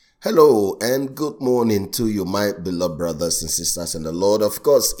Hello and good morning to you, my beloved brothers and sisters in the Lord. Of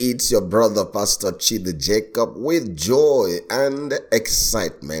course, it's your brother, Pastor Chidi Jacob, with joy and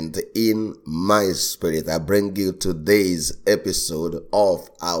excitement in my spirit. I bring you today's episode of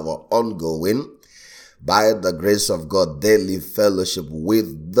our ongoing, by the grace of God, daily fellowship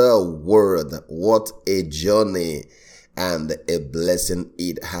with the Word. What a journey and a blessing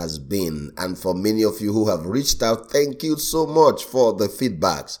it has been. And for many of you who have reached out, thank you so much for the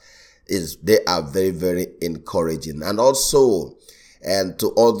feedbacks. They are very, very encouraging. And also, and to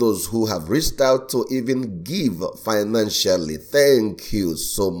all those who have reached out to even give financially, thank you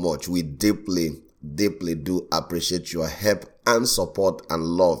so much. We deeply do appreciate your help and support and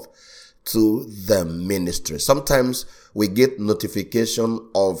love to the ministry. Sometimes we get notification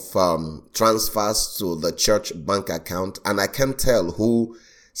of transfers to the church bank account, and I can't tell who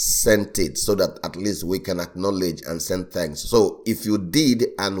sent it, so that at least we can acknowledge and send thanks. So if you did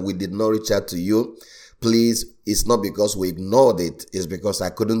and we did not reach out to you, please, it's not because we ignored it, it's because I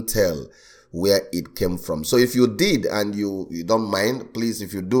couldn't tell where it came from. So if you did and you don't mind, please,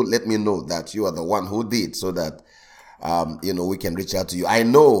 if you do, let me know that you are the one who did, so that we can reach out to you. I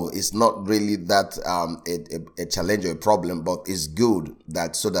know it's not really that a challenge or a problem, but it's good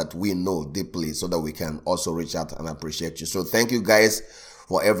that so that we know deeply, so that we can also reach out and appreciate you. So thank you guys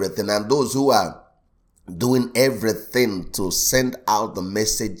for everything, and those who are doing everything to send out the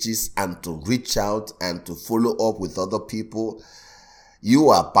messages and to reach out and to follow up with other people. You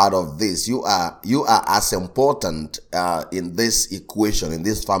are part of this. You are as important in this equation, in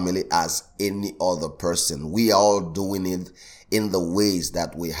this family, as any other person. We are all doing it in the ways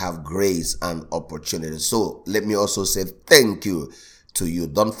that we have grace and opportunity. So let me also say thank you to you.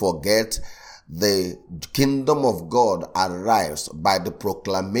 Don't forget, the kingdom of God arrives by the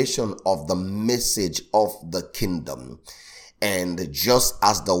proclamation of the message of the kingdom. And just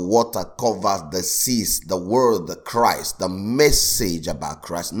as the water covers the seas, the word, the Christ, the message about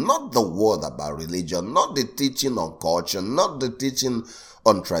Christ, not the word about religion, not the teaching on culture, not the teaching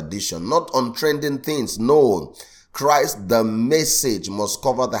on tradition, not on trending things. No, Christ, the message, must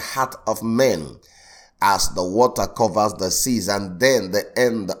cover the heart of men as the water covers the seas. And then the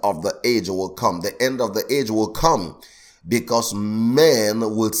end of the age will come. The end of the age will come because men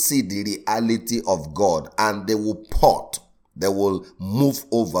will see the reality of God, and they will part. They will move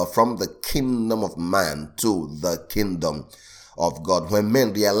over from the kingdom of man to the kingdom of God. When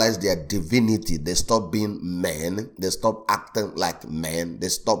men realize their divinity, they stop being men. They stop acting like men. They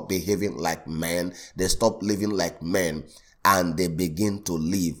stop behaving like men. They stop living like men, and they begin to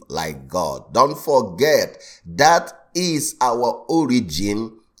live like God. Don't forget, that is our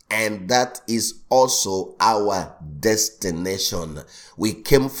origin, and that is also our destination. We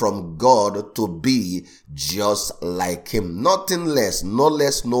came from God to be just like Him. Nothing less, no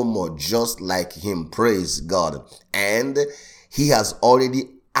less, no more, just like Him. Praise God. And He has already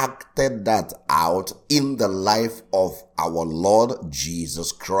acted that out in the life of our Lord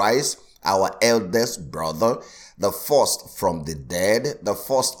Jesus Christ, our eldest brother, the first from the dead, the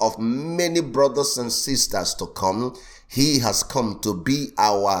first of many brothers and sisters to come. He has come to be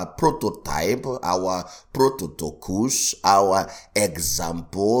our prototype, our prototokos, our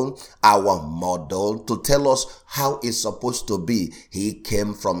example, our model, to tell us how it's supposed to be. He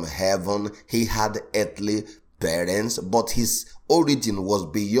came from heaven. He had earthly parents, but his origin was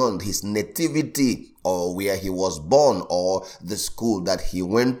beyond his nativity, or where he was born, or the school that he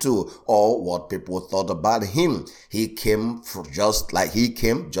went to, or what people thought about him. He came just like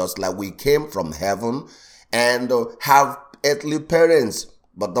we came from heaven, and have earthly parents.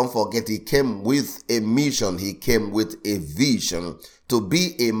 But don't forget, he came with a mission. He came with a vision to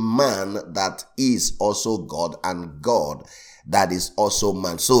be a man that is also God, and God that is also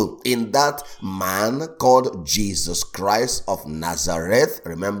man. So in that man called Jesus Christ of Nazareth,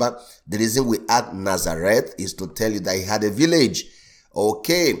 remember, the reason we add Nazareth is to tell you that he had a village.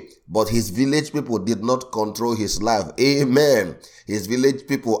 Okay, but his village people did not control his life. Amen. His village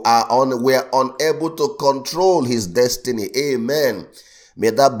people were unable to control his destiny. Amen. May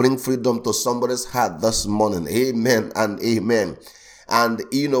that bring freedom to somebody's heart this morning. Amen and amen. And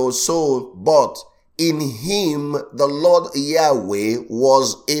but in him, the Lord Yahweh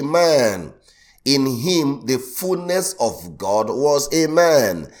was a man. In him, the fullness of God was a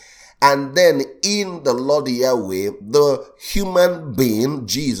man. And then in the Lord Yahweh, the human being,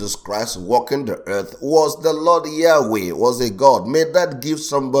 Jesus Christ, walking the earth, was the Lord Yahweh, was a God. May that give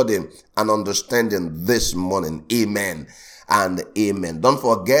somebody an understanding this morning. Amen and amen. Don't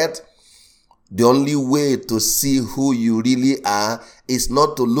forget, the only way to see who you really are is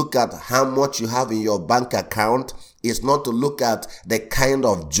not to look at how much you have in your bank account It's not to look at the kind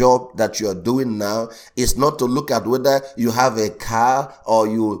of job that you are doing now. It's not to look at whether you have a car or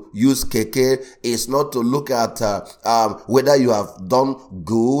you use keke. It's not to look at whether you have done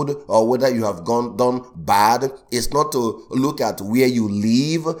good or whether you have done bad. It's not to look at where you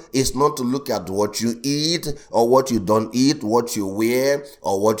live. It's not to look at what you eat or what you don't eat, what you wear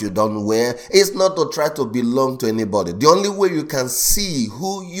or what you don't wear. It's not to try to belong to anybody. The only way you can see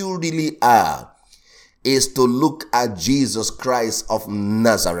who you really are is to look at Jesus Christ of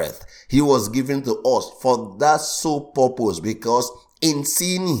Nazareth. He was given to us for that sole purpose, because in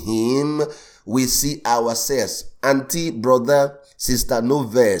seeing him, we see ourselves. Auntie, brother, sister, no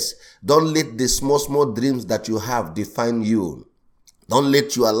verse. Don't let the small dreams that you have define you. Don't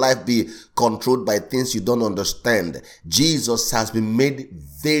let your life be controlled by things you don't understand. Jesus has been made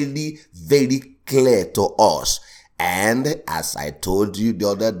very, very clear to us. And as I told you the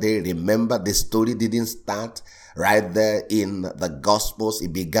other day, remember, the story didn't start right there in the Gospels.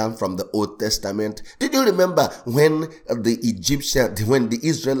 It began from the Old Testament. Did you remember when the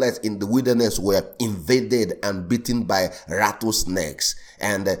Israelites in the wilderness were invaded and beaten by rattlesnakes?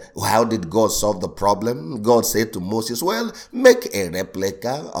 And how did God solve the problem? God said to Moses, well, make a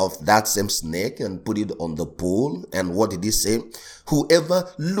replica of that same snake and put it on the pole. And what did he say? Whoever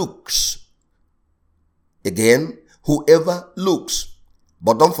looks. Again, whoever looks.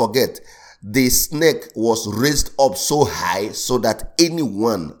 But don't forget, the snake was raised up so high so that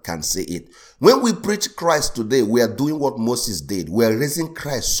anyone can see it. When we preach Christ today, we are doing what Moses did. We are raising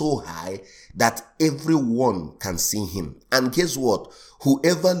Christ so high that everyone can see him. And guess what?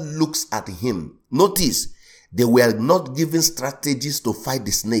 Whoever looks at him, notice, they were not given strategies to fight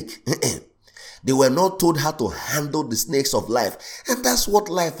the snake. They were not told how to handle the snakes of life. And that's what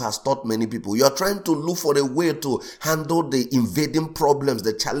life has taught many people. You're trying to look for a way to handle the invading problems,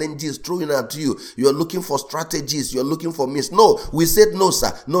 the challenges thrown at you. You're looking for strategies. You're looking for means. No, we said no,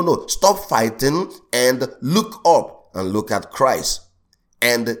 sir. No. Stop fighting and look up and look at Christ.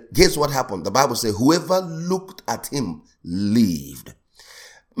 And guess what happened? The Bible says, whoever looked at him lived.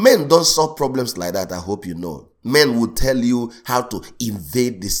 Men don't solve problems like that, I hope you know. Men will tell you how to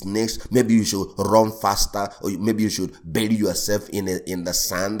invade the snakes. Maybe you should run faster, or maybe you should bury yourself in the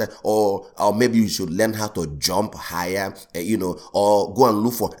sand, or maybe you should learn how to jump higher, or go and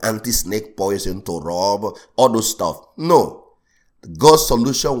look for anti-snake poison to rub, all those stuff. No. God's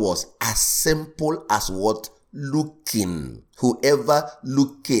solution was as simple as what? Looking. Whoever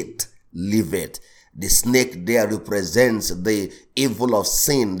looketh, liveth. The snake there represents the evil of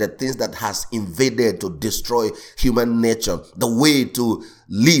sin, the things that has invaded to destroy human nature. The way to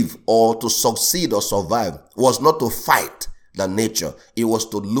live or to succeed or survive was not to fight the nature. It was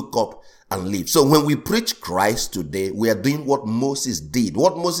to look up and live. So when we preach Christ today, we are doing what Moses did.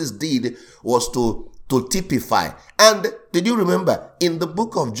 What Moses did was to typify. And did you remember in the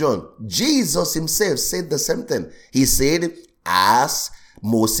book of John, Jesus himself said the same thing. He said, as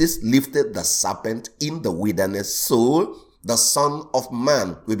Moses lifted the serpent in the wilderness, so the Son of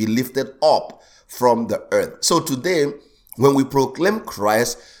Man will be lifted up from the earth. So today, when we proclaim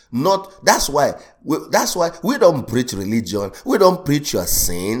Christ, that's why we don't preach religion. We don't preach your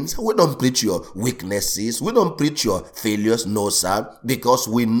sins. We don't preach your weaknesses. We don't preach your failures. No, sir. Because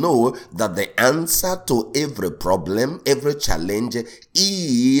we know that the answer to every problem, every challenge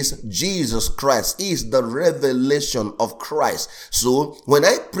is Jesus Christ, is the revelation of Christ. So when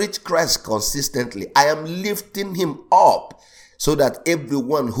I preach Christ consistently, I am lifting him up so that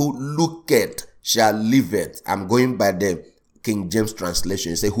everyone who looketh shall live it. I'm going by the King James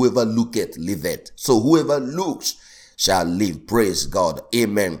translation. It says, whoever looketh, liveth. So whoever looks shall live. Praise God.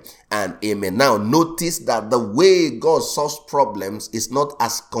 Amen and amen. Now notice that the way God solves problems is not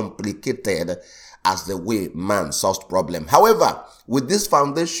as complicated as the way man solves problems. However, with this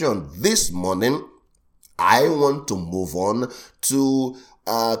foundation this morning, I want to move on to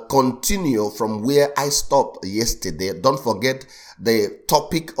continue from where I stopped yesterday. Don't forget, the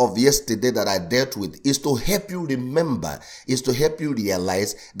topic of yesterday that I dealt with is to help you remember, is to help you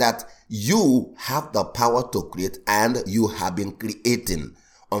realize that you have the power to create and you have been creating.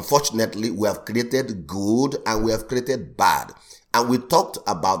 Unfortunately, we have created good and we have created bad. And we talked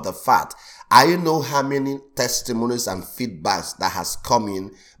about the fact, I know how many testimonies and feedbacks that has come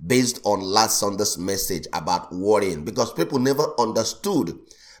in based on last Sunday's message about worrying, because people never understood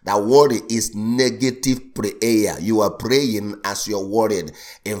that worry is negative prayer. You are praying as you're worried.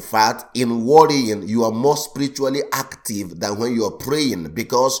 In fact, in worrying, you are more spiritually active than when you are praying,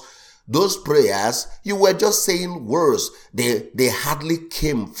 because Those prayers, you were just saying words. They hardly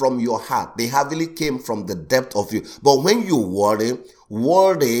came from your heart. They hardly came from the depth of you. But when you worry,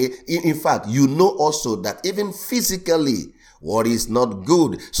 in fact, you know also that even physically, worry is not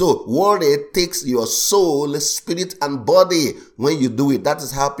good. So worry takes your soul, spirit, and body when you do it. That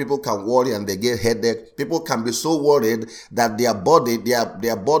is how people can worry and they get headache. People can be so worried that their body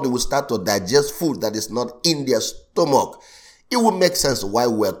will start to digest food that is not in their stomach. It will make sense why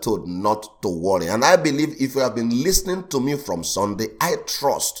we are told not to worry. And I believe if you have been listening to me from Sunday, I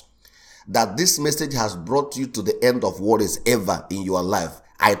trust that this message has brought you to the end of worries ever in your life.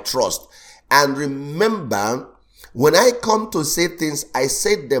 I trust. And remember, when I come to say things, I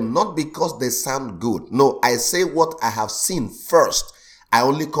say them not because they sound good. No, I say what I have seen first. I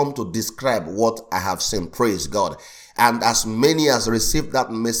only come to describe what I have seen. Praise God. And as many as received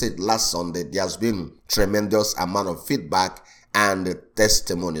that message last Sunday, there has been tremendous amount of feedback and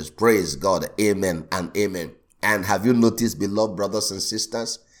testimonies. Praise God. Amen and amen. And have you noticed, beloved brothers and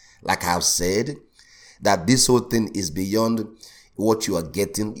sisters, like I have said, that this whole thing is beyond what you are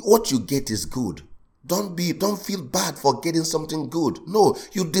getting. What you get is good. Don't feel bad for getting something good. No,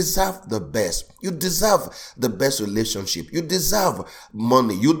 you deserve the best. You deserve the best relationship. You deserve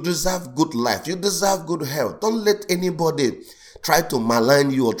money. You deserve good life. You deserve good health. Don't let anybody try to malign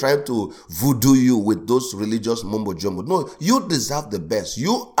you or try to voodoo you with those religious mumbo jumbo. No, you deserve the best.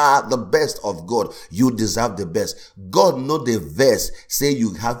 You are the best of God. You deserve the best. God know the verse say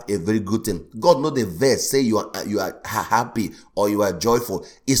you have a very good thing. God know the verse say you are happy or you are joyful.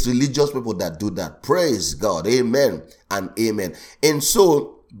 It's religious people that do that. Praise God. Amen and amen. And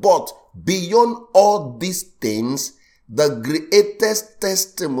so, but beyond all these things, the greatest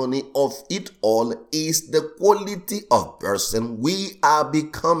testimony of it all is the quality of person we are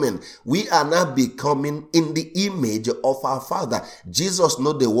becoming. We are now becoming in the image of our Father. Jesus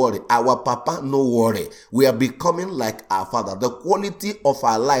know the worry. Our Papa no worry. We are becoming like our Father. The quality of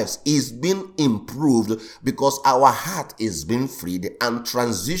our lives is being improved because our heart is being freed and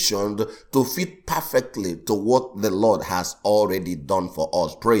transitioned to fit perfectly to what the Lord has already done for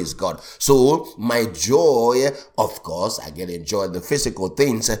us. Praise God. So my joy, of course, I can enjoy the physical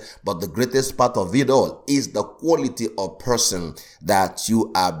things, but the greatest part of it all is the quality of person that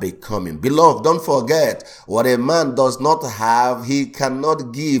you are becoming. Beloved, don't forget, what a man does not have, he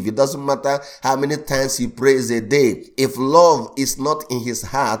cannot give. It doesn't matter how many times he prays a day. If love is not in his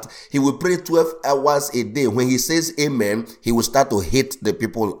heart, he will pray 12 hours a day. When he says amen, he will start to hate the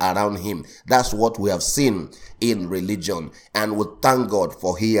people around him. That's what we have seen in religion, and we thank God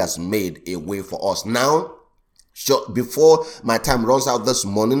for he has made a way for us. Now, before my time runs out this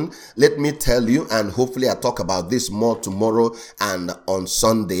morning, let me tell you, and hopefully I talk about this more tomorrow and on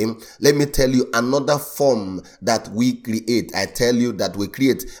Sunday. Let me tell you another form that we create. I tell you that we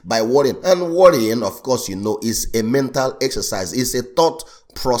create by worrying. And worrying, of course, you know, is a mental exercise. It's a thought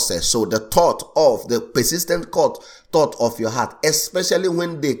process. So the the persistent thought of your heart, especially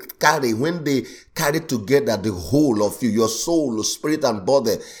when they carry together the whole of you, your soul, spirit, and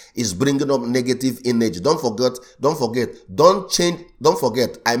body is bringing up negative energy. Don't forget,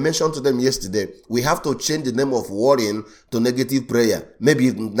 I mentioned to them yesterday, we have to change the name of worrying to negative prayer. Maybe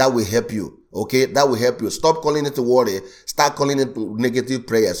that will help you. Okay, that will help you. Stop calling it worry. Start calling it negative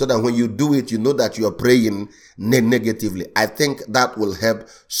prayer, so that when you do it, you know that you are praying negatively. I think that will help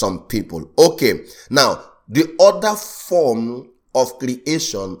some people. Okay, now the other form of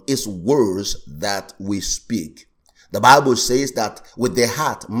creation is words that we speak. The Bible says that with the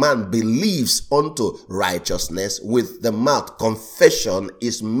heart man believes unto righteousness, with the mouth confession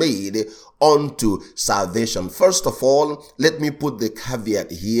is made unto salvation. First of all, let me put the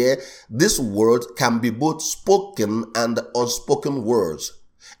caveat here. This word can be both spoken and unspoken words.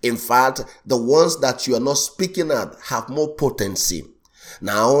 In fact, the ones that you are not speaking at have more potency.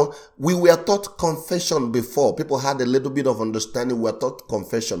 Now, we were taught confession before. People had a little bit of understanding. We were taught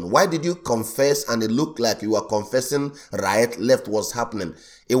confession. Why did you confess and it looked like you were confessing right, left was happening?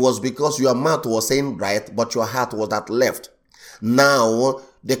 It was because your mouth was saying right, but your heart was at left. Now,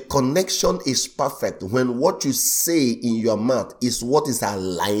 the connection is perfect when what you say in your mouth is what is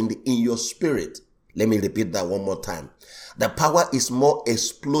aligned in your spirit. Let me repeat that one more time. The power is more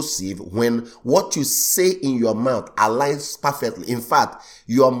explosive when what you say in your mouth aligns perfectly. In fact,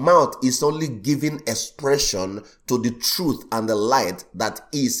 your mouth is only giving expression to the truth and the light that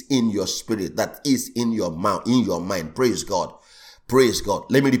is in your spirit, that is in your mouth, in your mind. Praise God. Praise God.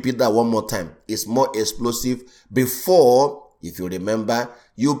 Let me repeat that one more time. It's more explosive. Before, if you remember,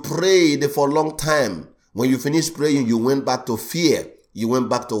 you prayed for a long time. When you finished praying, you went back to fear. You went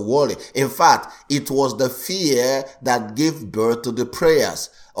back to worry. In fact, it was the fear that gave birth to the prayers.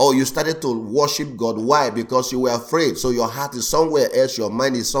 Oh, you started to worship God. Why? Because you were afraid. So your heart is somewhere else, your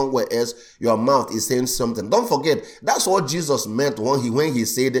mind is somewhere else, your mouth is saying something. Don't forget, that's what Jesus meant when he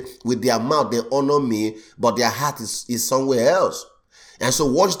said, with their mouth they honor me, but their heart is somewhere else. And so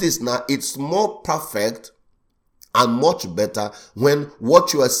watch this now. It's more perfect and much better when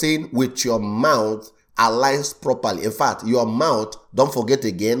what you are saying with your mouth aligns properly. In fact, your mouth, don't forget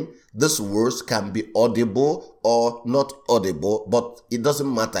again, these words can be audible or not audible, but it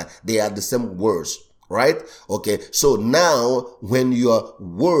doesn't matter. They are the same words, right? Okay, so now when your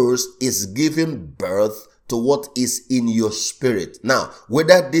words is giving birth to what is in your spirit. Now,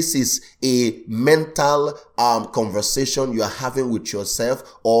 whether this is a mental conversation you are having with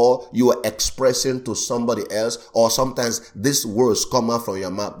yourself, or you are expressing to somebody else, or sometimes these words come out from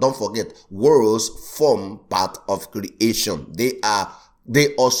your mouth. Don't forget, words form part of creation.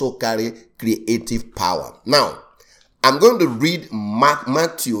 They also carry creative power. Now, I'm going to read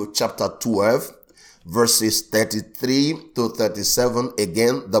Matthew chapter 12, verses 33 to 37.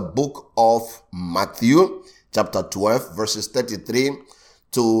 Again, the book of Matthew, chapter 12, verses 33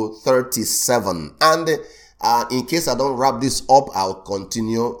 to 37. And in case I don't wrap this up, I'll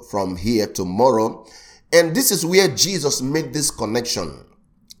continue from here tomorrow. And this is where Jesus made this connection.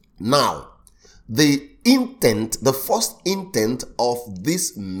 Now, the first intent of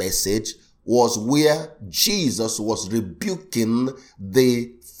this message was where Jesus was rebuking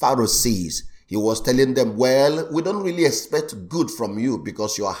the Pharisees. He was telling them, well, we don't really expect good from you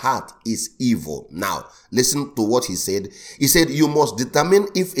because your heart is evil. Now, listen to what he said. He said, you must determine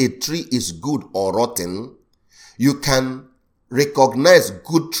if a tree is good or rotten. You can recognize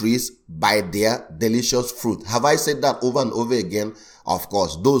good trees by their delicious fruit. Have I said that over and over again? Of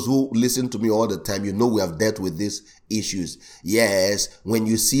course, those who listen to me all the time, you know we have dealt with these issues. Yes, when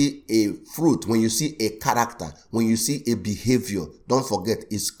you see a fruit, when you see a character, when you see a behavior, don't forget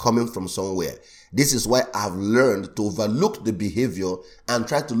it's coming from somewhere. This is why I've learned to overlook the behavior and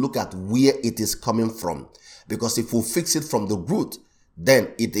try to look at where it is coming from. Because if we fix it from the root,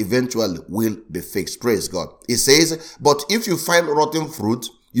 then it eventually will be fixed. Praise God. It says, but if you find rotten fruit,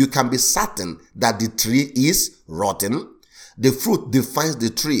 you can be certain that the tree is rotten. The fruit defines the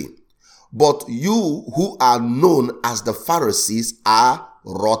tree. But you who are known as the Pharisees are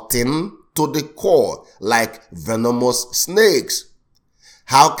rotten to the core, like venomous snakes.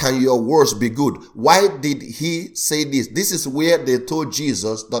 How can your words be good? Why did he say this? This is where they told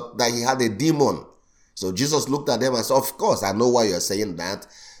Jesus that he had a demon. So Jesus looked at them and said, of course, I know why you're saying that,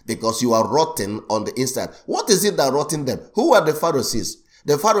 because you are rotten on the inside. What is it that rotten them? Who are the Pharisees?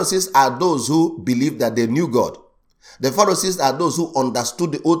 The Pharisees are those who believed that they knew God. The Pharisees are those who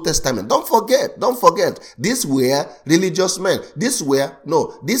understood the Old Testament. Don't forget. These were religious men. These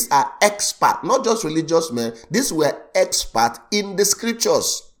are experts, not just religious men. These were experts in the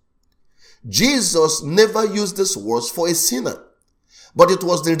scriptures. Jesus never used these words for a sinner. But it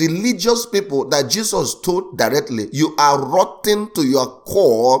was the religious people that Jesus told directly, you are rotten to your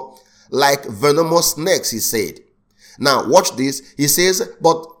core like venomous snakes, he said. Now, watch this. He says,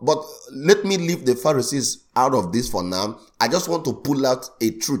 but let me leave the Pharisees out of this for now. I just want to pull out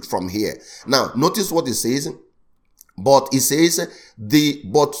a truth from here. Now, notice what he says. But he says,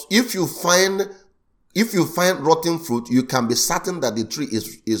 but if you find rotten fruit, you can be certain that the tree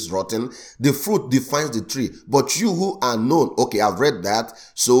is rotten. The fruit defines the tree. But you who are known, okay, I've read that.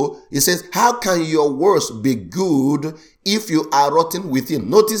 So he says, how can your words be good if you are rotten within?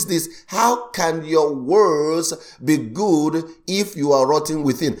 Notice this. How can your words be good if you are rotten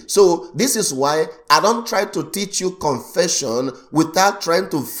within? So this is why I don't try to teach you confession without trying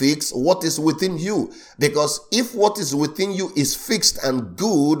to fix what is within you. Because if what is within you is fixed and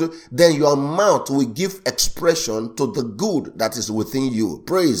good, then your mouth will give expression to the good that is within you.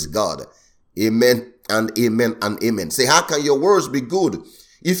 Praise God. Amen and amen and amen. Say, how can your words be good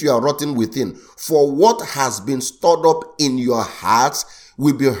if you are rotten within? For what has been stored up in your hearts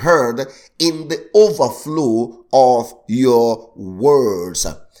will be heard in the overflow of your words.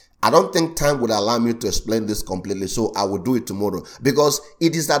 I don't think time would allow me to explain this completely, so I will do it tomorrow. Because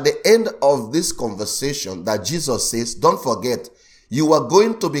it is at the end of this conversation that Jesus says, don't forget, you are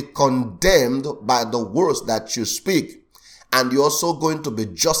going to be condemned by the words that you speak. And you're also going to be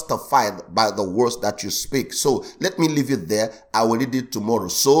justified by the words that you speak. So let me leave it there. I will read it tomorrow.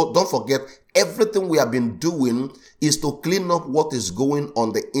 So don't forget, everything we have been doing is to clean up what is going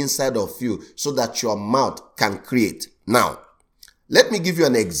on the inside of you so that your mouth can create. Now, let me give you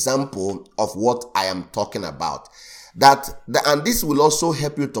an example of what I am talking about. And this will also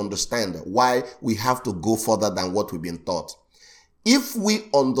help you to understand why we have to go further than what we've been taught. if we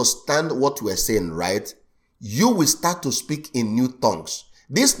understand what we're saying, right, you will start to speak in new tongues.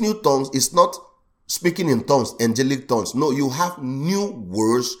 This new tongues is not speaking in tongues, angelic tongues. No, you have new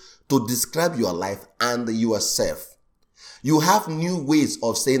words to describe your life and yourself. You have new ways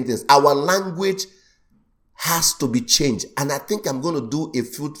of saying things. Our language has to be changed. And I think I'm going to do a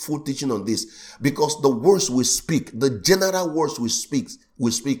full teaching on this, because the words we speak, the general words we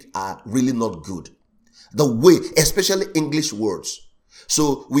speak are really not good. The way, especially English words.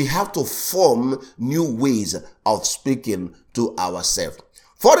 So we have to form new ways of speaking to ourselves.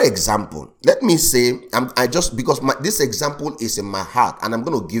 For example, let me say, this example is in my heart, and I'm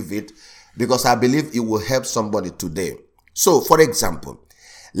going to give it because I believe it will help somebody today. So, for example,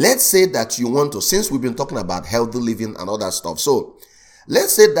 let's say that you want to, since we've been talking about healthy living and all that stuff. So,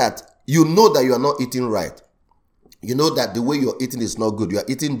 let's say that you know that you are not eating right. You know that the way you're eating is not good. You are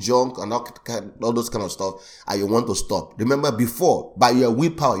eating junk and all those kind of stuff, and you want to stop. Remember, before, by your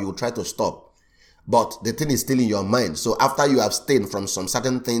willpower, you will try to stop. But the thing is still in your mind. So after you abstain from some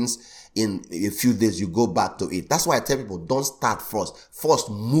certain things, in a few days, you go back to it. That's why I tell people, don't start first. First,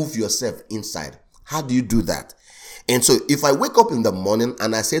 move yourself inside. How do you do that? And so if I wake up in the morning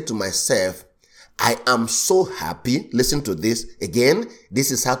and I say to myself, I am so happy. Listen to this. Again,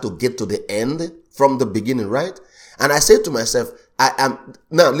 this is how to get to the end from the beginning, right? And I say to myself,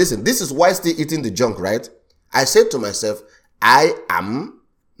 now listen, this is why still eating the junk, right? I say to myself, I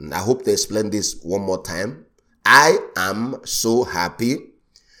hope they explain this one more time. I am so happy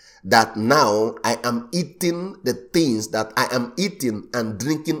that now I am eating the things that I am eating and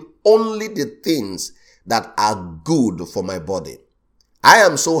drinking only the things that are good for my body. I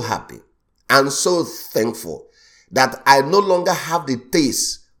am so happy and so thankful that I no longer have the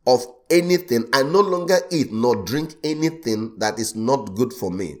taste of anything. I no longer eat nor drink anything that is not good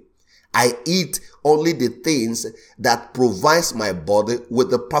for me. I eat only the things that provides my body with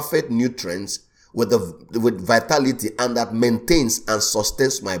the perfect nutrients, with vitality, and that maintains and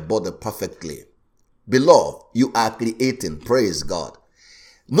sustains my body perfectly. Beloved, you are creating. Praise God.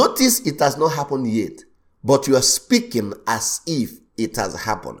 Notice it has not happened yet, but you are speaking as if it has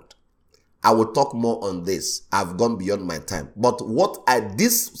happened. I will talk more on this. I've gone beyond my time. But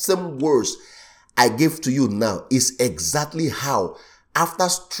these same words I gave to you now is exactly how, after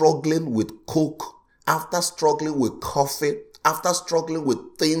struggling with coke, after struggling with coffee, after struggling with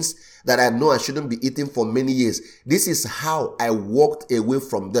things that I know I shouldn't be eating for many years, this is how I walked away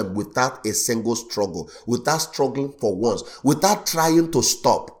from them without a single struggle, without struggling for once, without trying to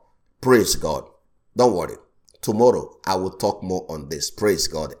stop. Praise God. Don't worry. Tomorrow, I will talk more on this. Praise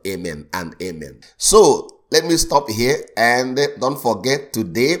God. Amen and amen. So, let me stop here, and don't forget,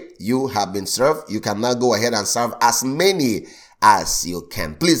 today you have been served. You can now go ahead and serve as many as you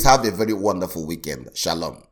can. Please have a very wonderful weekend. Shalom.